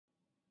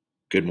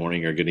good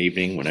morning or good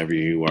evening whenever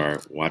you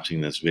are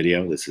watching this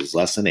video. This is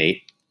lesson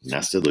 8,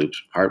 nested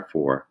loops, part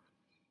 4,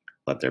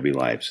 let there be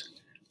lives.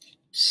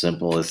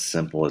 Simplest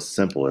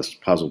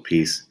puzzle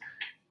piece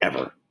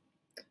ever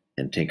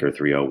in Tynker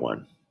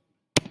 301.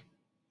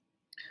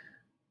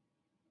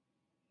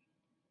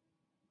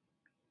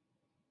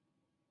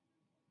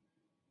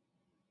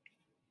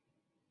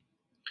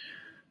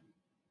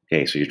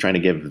 Okay, so you're trying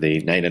to give the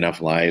knight enough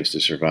lives to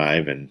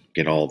survive and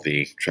get all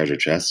the treasure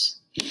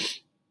chests.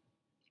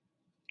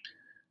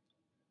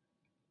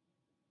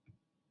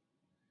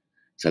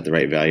 Set the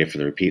right value for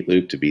the repeat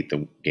loop to beat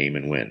the game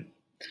and win.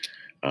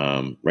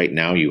 Right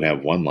now you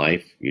have 1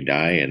 life, you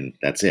die, and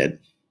that's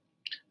it.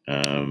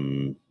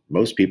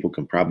 Most people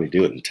can probably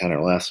do it in 10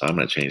 or less, so I'm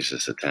going to change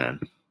this to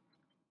 10.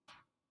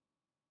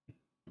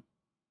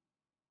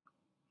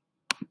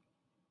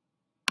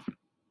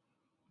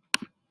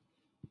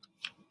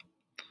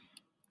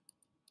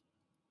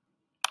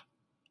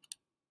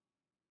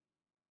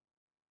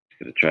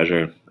 Get a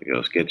treasure, the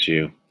ghost gets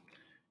you.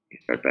 You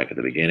start back at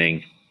the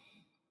beginning.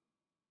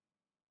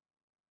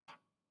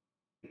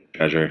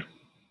 Treasure,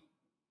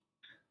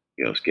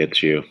 ghost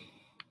gets you.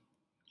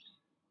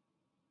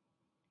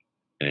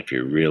 And if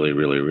you're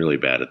really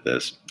bad at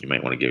this, you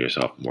might want to give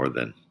yourself more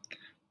than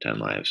 10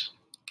 lives.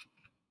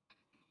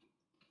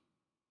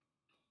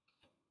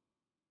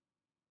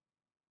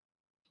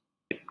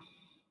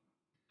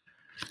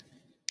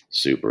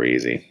 Super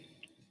easy.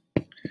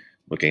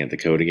 Looking at the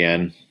code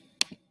again,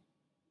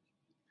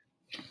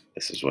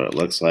 this is what it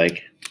looks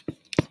like.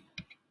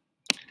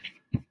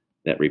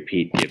 That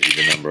repeat gives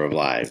you the number of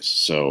lives.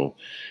 So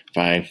if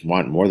I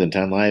want more than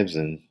 10 lives,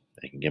 then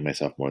I can give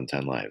myself more than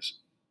 10 lives.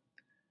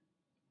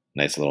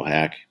 Nice little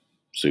hack,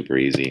 super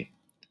easy.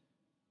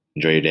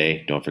 Enjoy your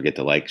day. Don't forget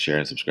to like, share,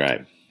 and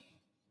subscribe.